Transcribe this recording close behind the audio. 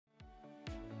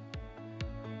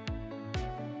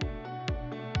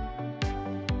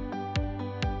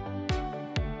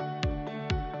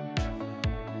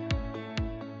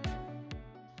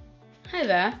Hi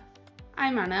there,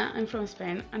 I'm Anna, I'm from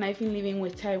Spain, and I've been living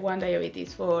with type 1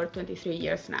 diabetes for 23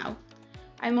 years now.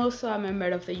 I'm also a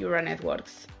member of the Euro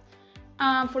Networks.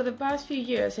 For the past few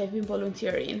years, I've been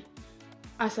volunteering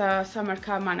as a summer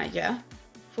camp manager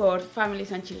for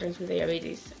families and children with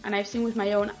diabetes, and I've seen with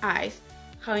my own eyes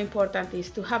how important it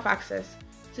is to have access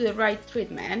to the right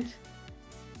treatment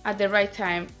at the right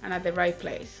time and at the right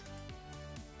place.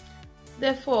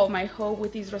 Therefore, my hope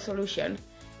with this resolution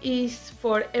is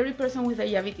for every person with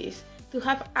diabetes to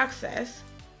have access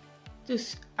to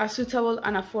a suitable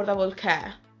and affordable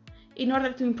care in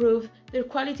order to improve their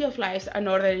quality of lives and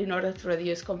in order to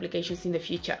reduce complications in the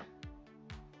future.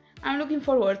 I'm looking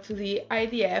forward to the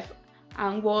IDF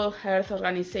and World Health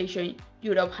Organization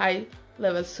Europe High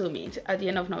Level Summit at the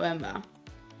end of November,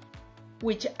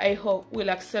 which I hope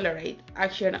will accelerate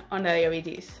action on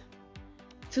diabetes.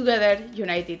 Together,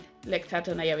 united, let's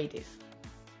tackle diabetes.